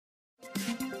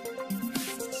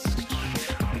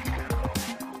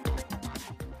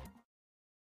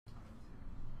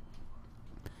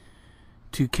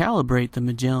To calibrate the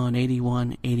Magellan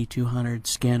 81-8200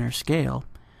 scanner scale,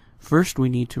 first we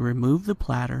need to remove the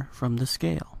platter from the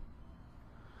scale.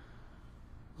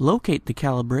 Locate the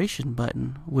calibration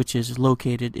button, which is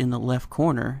located in the left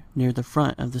corner near the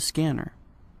front of the scanner.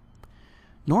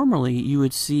 Normally you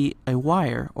would see a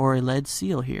wire or a lead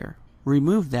seal here.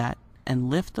 Remove that and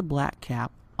lift the black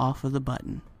cap off of the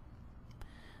button.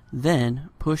 Then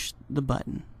push the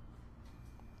button.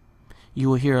 You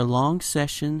will hear a long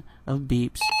session of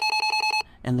beeps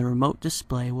and the remote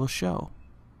display will show.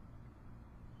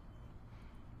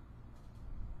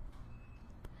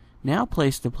 Now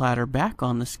place the platter back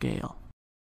on the scale.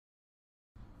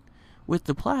 With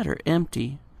the platter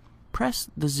empty, press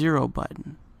the 0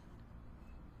 button.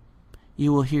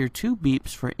 You will hear 2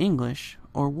 beeps for English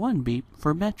or 1 beep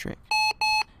for metric,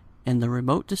 and the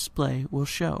remote display will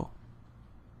show.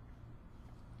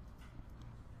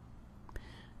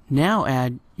 Now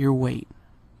add your weight,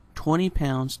 20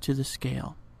 pounds, to the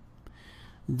scale.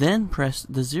 Then press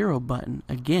the 0 button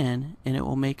again and it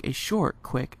will make a short,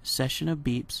 quick session of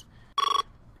beeps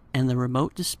and the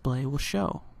remote display will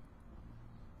show.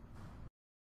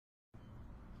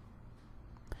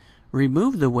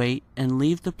 Remove the weight and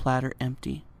leave the platter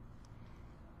empty.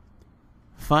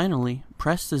 Finally,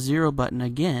 press the 0 button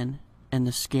again and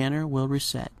the scanner will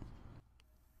reset.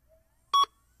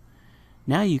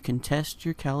 Now you can test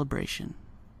your calibration.